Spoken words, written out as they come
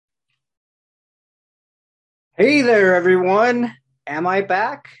Hey there, everyone. Am I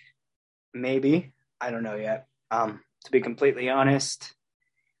back? Maybe. I don't know yet. To be completely honest,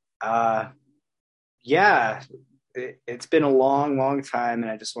 uh, yeah, it's been a long, long time,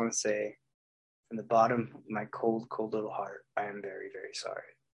 and I just want to say, from the bottom of my cold, cold little heart, I am very, very sorry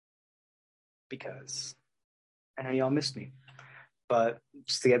because I know y'all missed me. But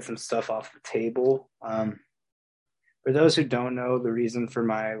just to get some stuff off the table, for those who don't know, the reason for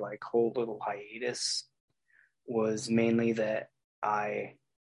my whole little hiatus was mainly that I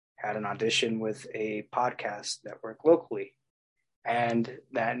had an audition with a podcast network locally. And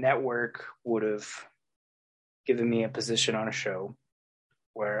that network would have given me a position on a show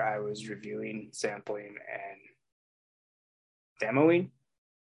where I was reviewing, sampling, and demoing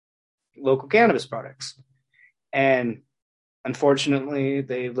local cannabis products. And unfortunately,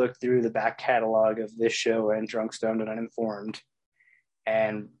 they looked through the back catalog of this show and Drunk, Stoned, and Uninformed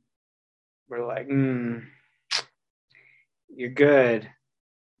and were like, you're good,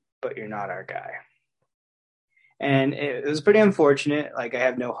 but you're not our guy. And it was pretty unfortunate. Like, I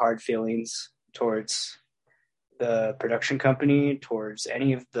have no hard feelings towards the production company, towards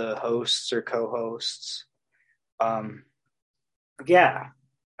any of the hosts or co-hosts. Um, yeah,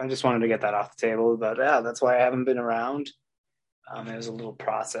 I just wanted to get that off the table. But yeah, that's why I haven't been around. It was a little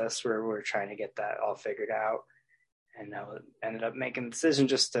process where we're trying to get that all figured out, and I ended up making the decision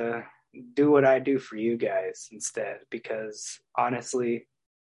just to do what I do for you guys instead. Because honestly,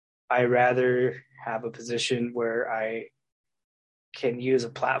 I rather have a position where I can use a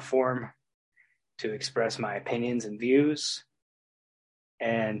platform to express my opinions and views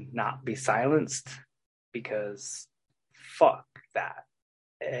and not be silenced, because fuck that.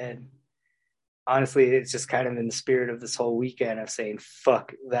 And honestly, it's just kind of in the spirit of this whole weekend of saying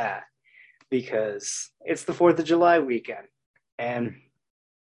fuck that, because it's the 4th of July weekend. And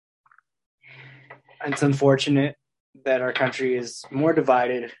it's unfortunate that our country is more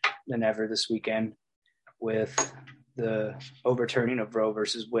divided than ever this weekend with the overturning of Roe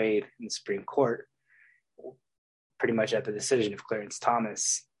versus Wade in the Supreme Court, pretty much at the decision of Clarence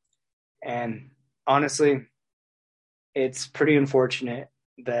Thomas. And honestly, it's pretty unfortunate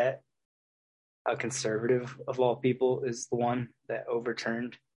that a conservative of all people is the one that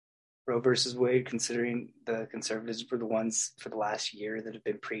overturned Roe versus Wade, considering the conservatives were the ones for the last year that have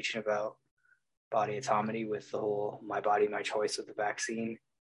been preaching about body autonomy with the whole my body, my choice with the vaccine.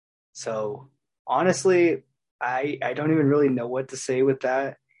 So honestly, I don't even really know what to say with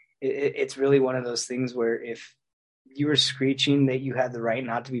that. It's really one of those things where if you were screeching that you had the right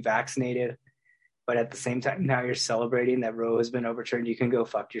not to be vaccinated, but at the same time now you're celebrating that Roe has been overturned, you can go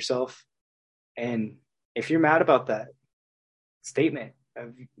fuck yourself. And if you're mad about that statement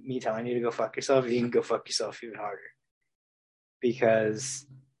of me telling you to go fuck yourself, you can go fuck yourself even harder, because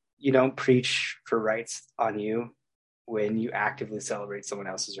you don't preach for rights on you when you actively celebrate someone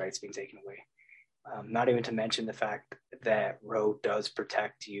else's rights being taken away. Not even to mention the fact that Roe does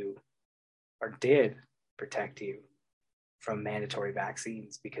protect you, or did protect you, from mandatory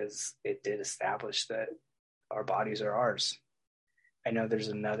vaccines, because it did establish that our bodies are ours. I know there's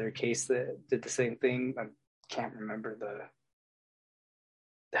another case that did the same thing. I can't remember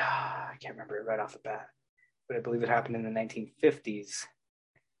I can't remember it right off the bat, but I believe it happened in the 1950s,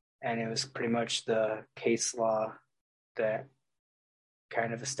 and it was pretty much the case law that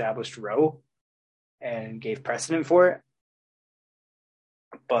kind of established Roe and gave precedent for it.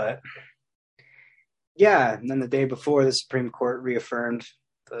 But yeah, and then the day before, the Supreme Court reaffirmed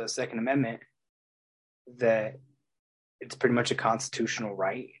the Second Amendment, that it's pretty much a constitutional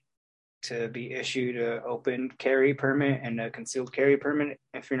right to be issued an open carry permit and a concealed carry permit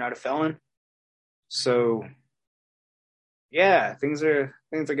if you're not a felon. So yeah, things are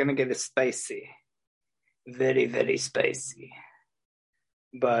gonna get spicy, very, very spicy.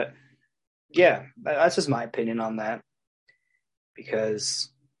 But yeah, that's just my opinion on that,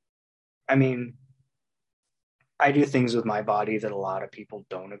 because I mean, I do things with my body that a lot of people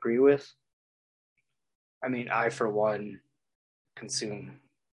don't agree with. I mean, I, for one, consume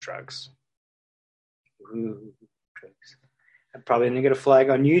drugs. Ooh, drugs. I'm probably going to get a flag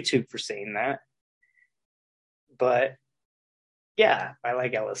on YouTube for saying that. But yeah, I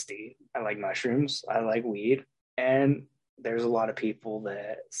like LSD. I like mushrooms. I like weed. And there's a lot of people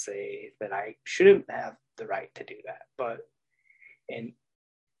that say that I shouldn't have the right to do that. But in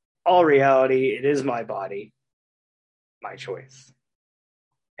all reality, it is my body, my choice.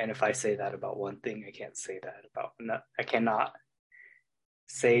 And if I say that about one thing, I can't say that about another. I cannot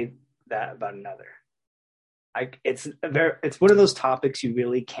say that about another. It's one of those topics you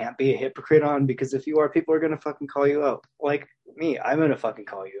really can't be a hypocrite on, because if you are, people are gonna fucking call you out. Like me, I'm gonna fucking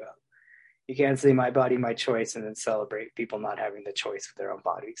call you out. You can't say my body, my choice, and then celebrate people not having the choice of their own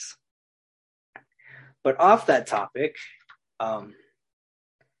bodies. But off that topic, I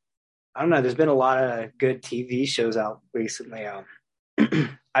don't know. There's been a lot of good TV shows out recently.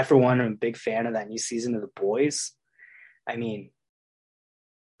 I, for one, am a big fan of that new season of The Boys. I mean,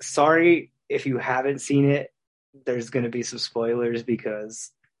 sorry if you haven't seen it. There's going to be some spoilers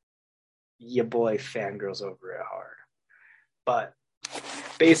because your boy fangirls over it hard. But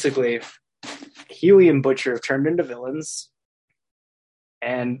basically, Huey and Butcher have turned into villains,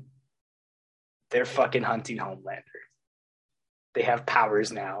 and they're fucking hunting Homelander. They have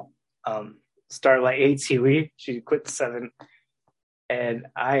powers now. Starlight hates Huey. She quit the Seven. And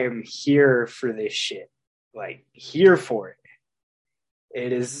I am here for this shit. Like, here for it.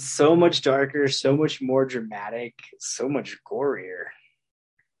 It is so much darker, so much more dramatic, so much gorier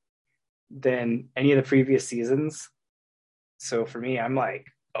than any of the previous seasons. So for me, I'm like,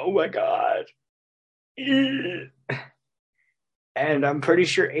 oh my God. And I'm pretty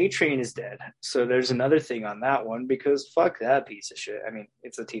sure A-Train is dead. So there's another thing on that one because fuck that piece of shit. I mean,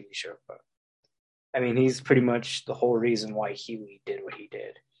 it's a TV show, but I mean, he's pretty much the whole reason why Huey did what he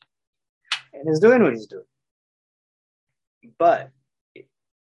did and is doing what he's doing. But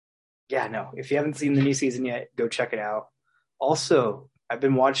yeah, no, if you haven't seen the new season yet, go check it out. Also, I've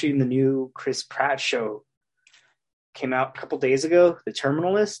been watching the new Chris Pratt show. Came out a couple days ago, The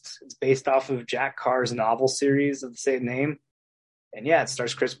Terminalist. It's based off of Jack Carr's novel series of the same name. And yeah, it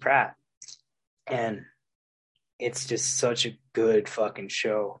stars Chris Pratt. And it's just such a good fucking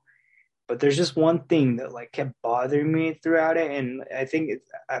show. But there's just one thing that like kept bothering me throughout it. And I think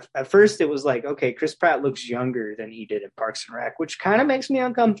at first it was like, okay, Chris Pratt looks younger than he did in Parks and Rec, which kind of makes me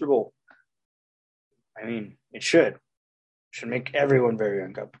uncomfortable. I mean, it should. It should make everyone very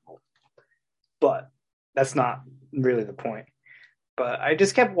uncomfortable. But that's not really the point. But I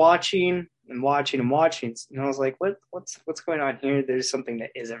just kept watching and watching and watching. And I was like, what's going on here? There's something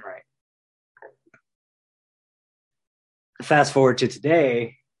that isn't right. Fast forward to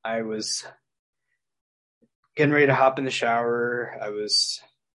today, I was getting ready to hop in the shower. I was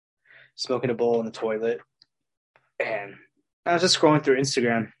smoking a bowl in the toilet. And I was just scrolling through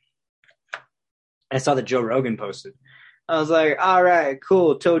Instagram. And I saw that Joe Rogan posted. I was like, all right,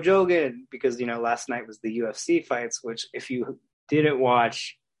 cool, Joe Rogan. Because, you know, last night was the UFC fights, which if you didn't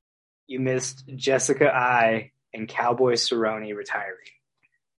watch, you missed Jessica Ai and Cowboy Cerrone retiring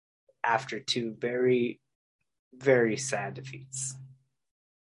after two very, very sad defeats.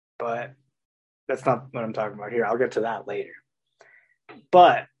 But that's not what I'm talking about here. I'll get to that later.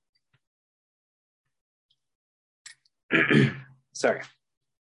 But, sorry.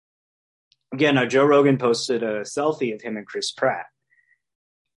 Again, Joe Rogan posted a selfie of him and Chris Pratt.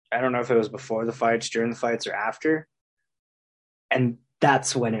 I don't know if it was before the fights, during the fights, or after. And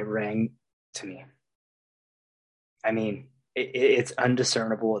that's when it rang to me. I mean, it's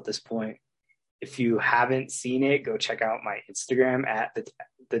undiscernible at this point. If you haven't seen it, go check out my Instagram at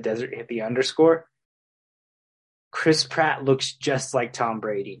the Desert Hippie _. Chris Pratt looks just like Tom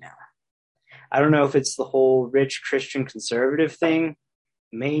Brady now. I don't know if it's the whole rich Christian conservative thing.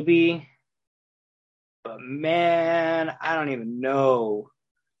 Maybe. But man, I don't even know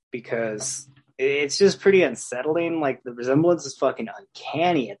because it's just pretty unsettling. Like the resemblance is fucking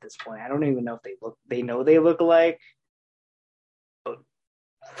uncanny at this point. I don't even know if they know they look alike. But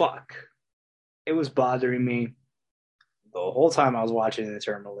fuck. It was bothering me the whole time I was watching The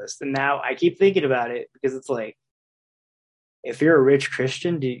Terminalist. And now I keep thinking about it because it's like, if you're a rich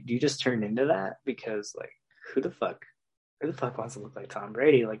Christian, do you just turn into that? Because like, who the fuck wants to look like Tom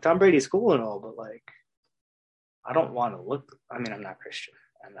Brady? Like Tom Brady's cool and all, but like, I don't want to look. I mean, I'm not Christian.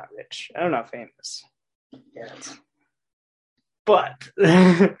 I'm not rich. I'm not famous yet. But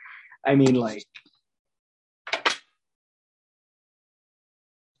I mean, like,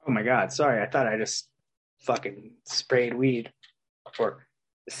 oh my God, sorry. I thought I just fucking sprayed weed or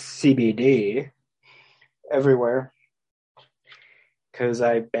CBD everywhere because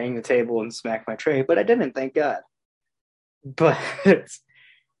I banged the table and smacked my tray, but I didn't, thank God. But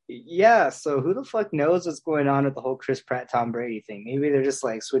yeah, so who the fuck knows what's going on with the whole Chris Pratt Tom Brady thing? Maybe they're just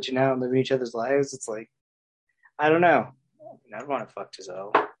like switching out and living each other's lives. It's like, I don't know. I don't want to fuck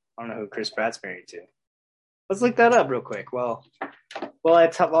Giselle. I don't know who Chris Pratt's married to. Let's look that up real quick. While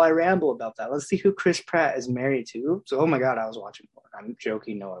I ramble about that, let's see who Chris Pratt is married to. Oops, oh my God, I was watching porn. I'm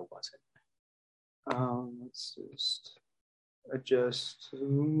joking. No, I wasn't. Let's just adjust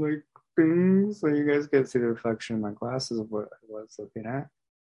my things so you guys can see the reflection in my glasses of what I was looking at.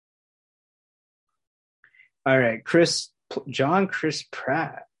 All right, Chris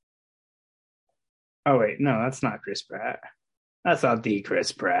Pratt. Oh wait, no, that's not Chris Pratt. That's not the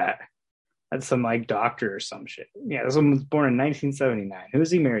Chris Pratt. That's some like doctor or some shit. Yeah, this one was born in 1979. Who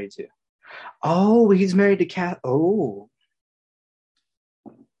is he married to? Oh, he's married to Cat. Oh,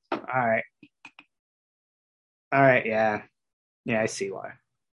 all right, all right, yeah, yeah, I see why.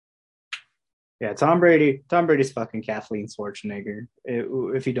 Yeah, Tom Brady. Tom Brady's fucking Kathleen Schwarzenegger.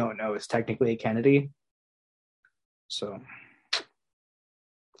 If you don't know, it's technically a Kennedy. So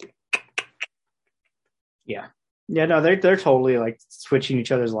yeah, yeah, no, they're totally like switching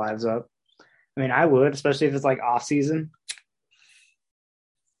each other's lives up. I mean, I would, especially if it's like off season.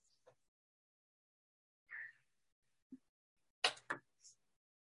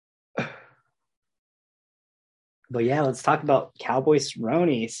 But yeah, let's talk about Cowboy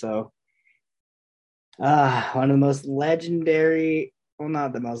Cerrone. So, one of the most legendary, well,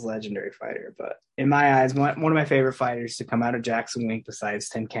 not the most legendary fighter, but in my eyes, one of my favorite fighters to come out of Jackson Wink besides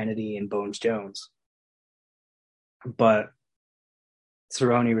Tim Kennedy and Bones Jones. But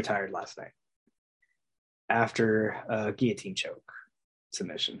Cerrone retired last night after a guillotine choke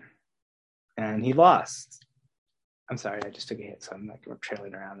submission, and he lost. I'm sorry, I just took a hit, so I'm like we're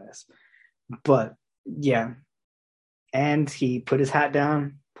trailing around this. But yeah, and he put his hat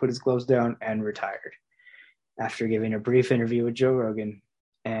down, put his gloves down, and retired after giving a brief interview with Joe Rogan.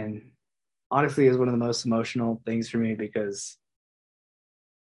 And honestly, it was one of the most emotional things for me because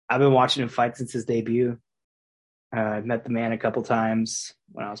I've been watching him fight since his debut. I met the man a couple times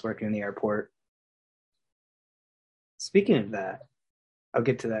when I was working in the airport. Speaking of that, I'll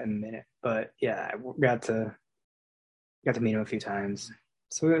get to that in a minute. But yeah, I got to meet him a few times.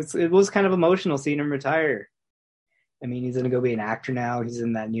 So it was kind of emotional seeing him retire. I mean, he's going to go be an actor now. He's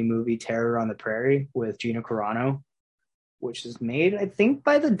in that new movie, Terror on the Prairie, with Gina Carano, which is made, I think,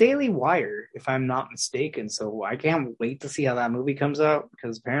 by the Daily Wire, if I'm not mistaken. So I can't wait to see how that movie comes out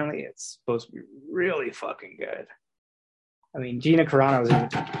because apparently it's supposed to be really fucking good. I mean, Gina Carano is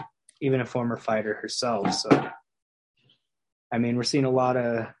even a former fighter herself. So, I mean, we're seeing a lot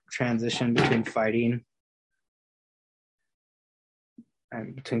of transition between fighting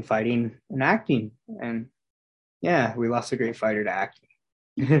and acting. And yeah, we lost a great fighter to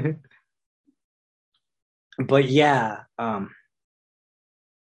acting. But yeah,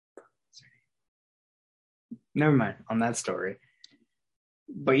 never mind on that story.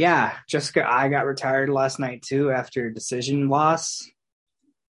 But yeah, Jessica I got retired last night too after a decision loss.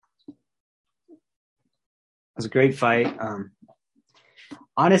 It was a great fight.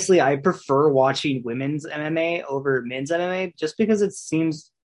 Honestly, I prefer watching women's MMA over men's MMA just because it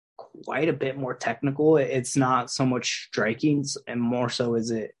seems quite a bit more technical. It's not so much striking and more so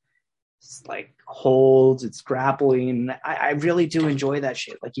is it's like holds, it's grappling. I really do enjoy that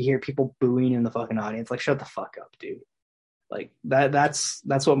shit. Like you hear people booing in the fucking audience. Like shut the fuck up, dude. Like that's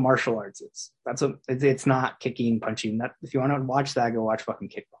what martial arts is. That's what it's not kicking, punching. That if you want to watch that, go watch fucking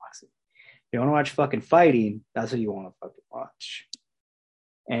kickboxing. If you want to watch fucking fighting, that's what you want to fucking watch.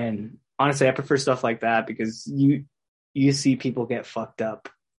 And honestly, I prefer stuff like that because you see people get fucked up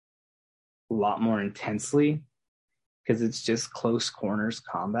a lot more intensely because it's just close corners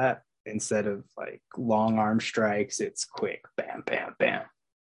combat instead of like long arm strikes. It's quick, bam, bam, bam,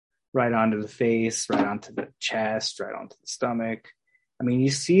 right onto the face, right onto the chest, right onto the stomach. I mean,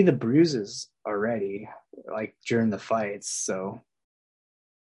 you see the bruises already, like during the fights. So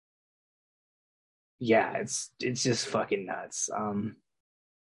yeah, it's just fucking nuts.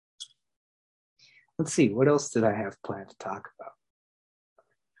 Let's see, what else did I have planned to talk about?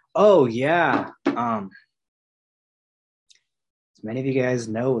 Oh yeah. As many of you guys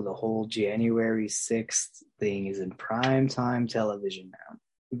know, the whole January 6th thing is in prime time television now.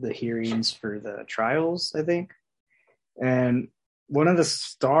 The hearings for the trials, I think. And one of the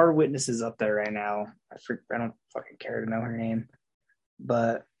star witnesses up there right now, I don't fucking care to know her name,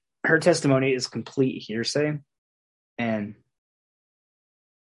 but her testimony is complete hearsay. And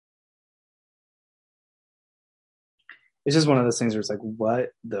it's just one of those things where it's like,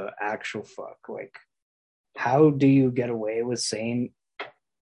 what the actual fuck? Like, how do you get away with saying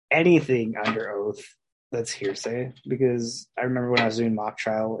anything under oath that's hearsay? Because I remember when I was doing mock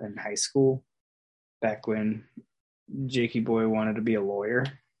trial in high school, back when Jakey Boy wanted to be a lawyer.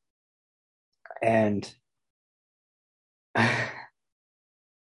 And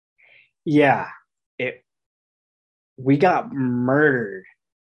yeah, we got murdered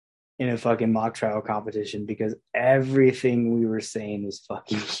in a fucking mock trial competition because everything we were saying was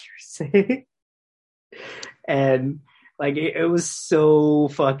fucking hearsay. And like it was so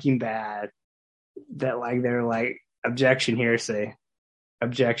fucking bad that like they're like objection hearsay,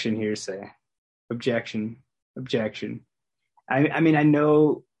 objection hearsay, objection, objection. I mean I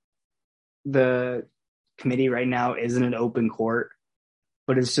know the committee right now isn't an open court,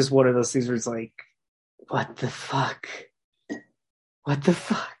 But it's just one of those things where it's like, what the fuck? What the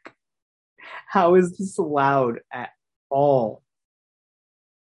fuck? How is this allowed at all?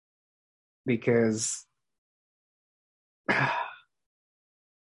 Because I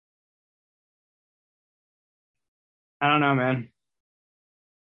don't know, man.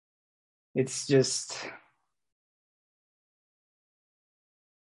 It's just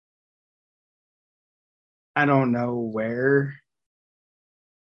I don't know where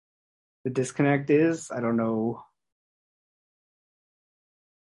the disconnect is. I don't know.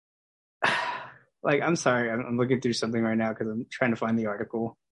 Like, I'm sorry, I'm looking through something right now because I'm trying to find the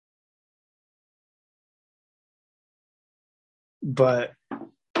article, but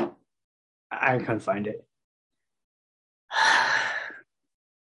I couldn't find it.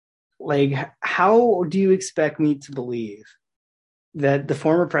 Like, how do you expect me to believe that the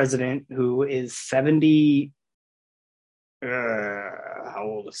former president, who is 70, how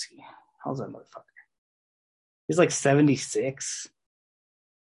old is he? How's that motherfucker? He's like 76.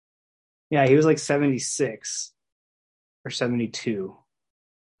 Yeah, he was like 76 or 72.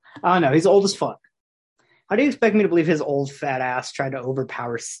 I don't know. He's old as fuck. How do you expect me to believe his old fat ass tried to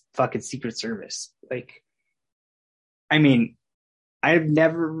overpower fucking Secret Service? Like, I mean, I've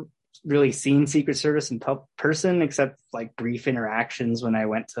never really seen Secret Service in person except like brief interactions when I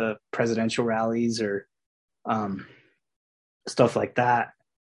went to presidential rallies or um, stuff like that,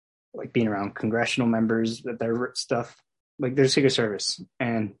 like being around congressional members, that their stuff, like their Secret Service,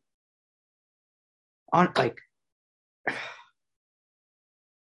 and on like,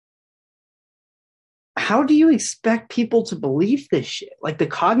 how do you expect people to believe this shit? Like the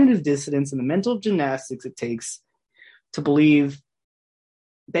cognitive dissonance and the mental gymnastics it takes to believe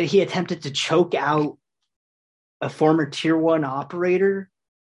that he attempted to choke out a former tier one operator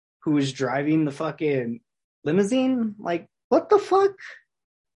who was driving the fucking limousine. Like, what the fuck?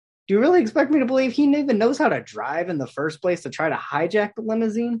 Do you really expect me to believe he even knows how to drive in the first place to try to hijack the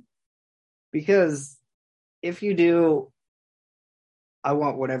limousine? Because if you do, I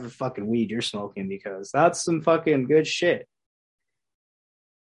want whatever fucking weed you're smoking because that's some fucking good shit.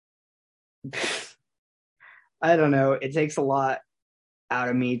 I don't know. It takes a lot out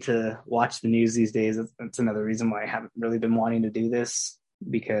of me to watch the news these days. That's another reason why I haven't really been wanting to do this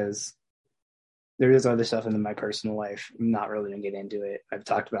because there is other stuff in my personal life. I'm not really going to get into it. I've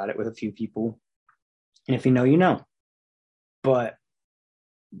talked about it with a few people. And if you know, you know. But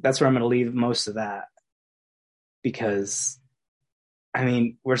that's where I'm going to leave most of that because, I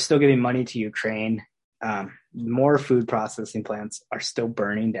mean, we're still giving money to Ukraine. More food processing plants are still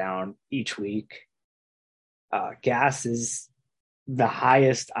burning down each week. Gas is the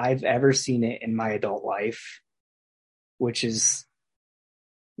highest I've ever seen it in my adult life, which is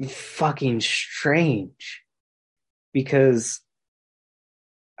fucking strange because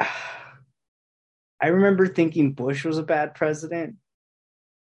I remember thinking Bush was a bad president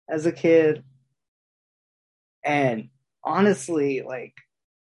as a kid. And honestly, like,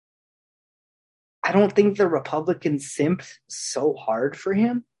 I don't think the Republicans simped so hard for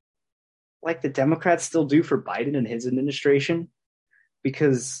him like the Democrats still do for Biden and his administration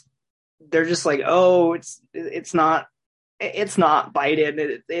because they're just like, oh, it's not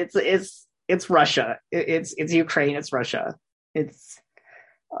Biden. It's Russia. It's Ukraine. It's Russia. It's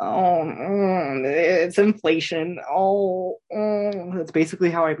it's inflation. That's basically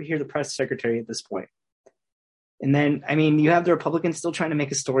how I hear the press secretary at this point. And then, I mean, you have the Republicans still trying to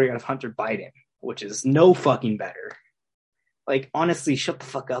make a story out of Hunter Biden, which is no fucking better. Like, honestly, shut the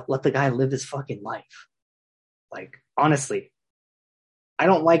fuck up. Let the guy live his fucking life. Like, honestly, I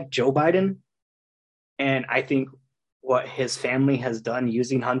don't like Joe Biden. And I think what his family has done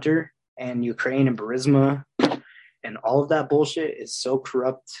using Hunter and Ukraine and Burisma and all of that bullshit is so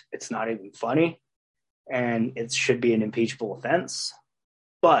corrupt, it's not even funny. And it should be an impeachable offense.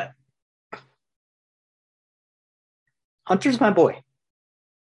 But Hunter's my boy.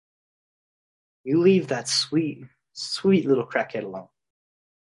 You leave that sweet, sweet little crackhead alone.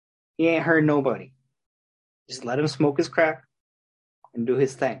 He ain't hurt nobody. Just let him smoke his crack and do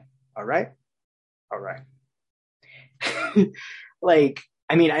his thing. All right? All right. Like,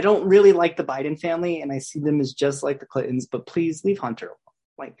 I mean, I don't really like the Biden family, and I see them as just like the Clintons, but please leave Hunter alone.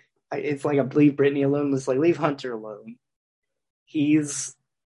 Like, it's like I leave Brittany alone. It's like, leave Hunter alone. He's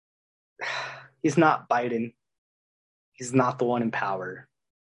not Biden. He's not the one in power.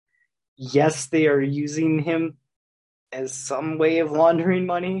 Yes, they are using him as some way of laundering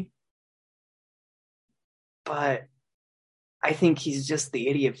money, but I think he's just the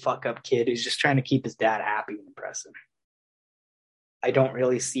idiot fuck up kid who's just trying to keep his dad happy and impress him. I don't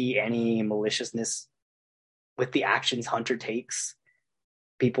really see any maliciousness with the actions Hunter takes.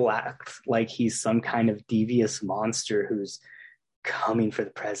 people act like he's some kind of devious monster who's coming for the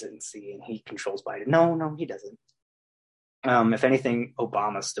presidency and he controls Biden. No, he doesn't. If anything,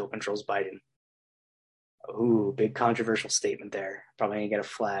 Obama still controls Biden. Ooh, big controversial statement there. Probably gonna get a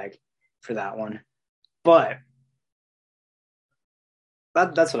flag for that one. But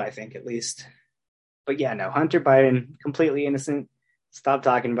that's what I think, at least. But yeah, no, Hunter Biden, completely innocent. Stop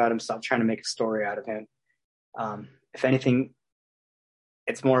talking about him. Stop trying to make a story out of him. If anything,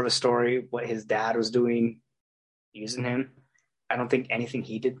 it's more of a story what his dad was doing using him. I don't think anything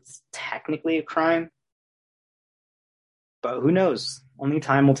he did is technically a crime, but who knows? Only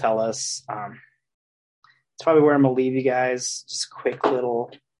time will tell us. It's probably where I'm gonna leave you guys. Just a quick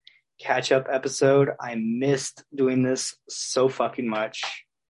little catch up episode. I missed doing this so fucking much.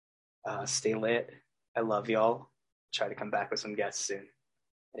 Stay lit. I love y'all. Try to come back with some guests soon.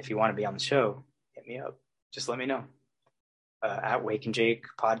 If you want to be on the show, hit me up. Just let me know. At Wake and Jake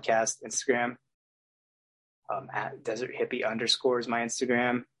podcast Instagram. At Desert Hippie _ is my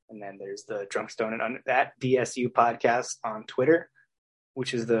Instagram. And then there's the Drunk Stone and at DSU podcast on Twitter,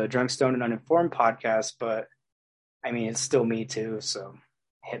 which is the Drunk Stone and Uninformed podcast. But I mean, it's still me too. So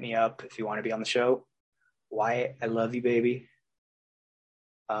hit me up if you want to be on the show. Wyatt, I love you, baby.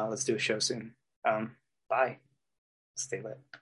 Let's do a show soon. Bye. Stay lit.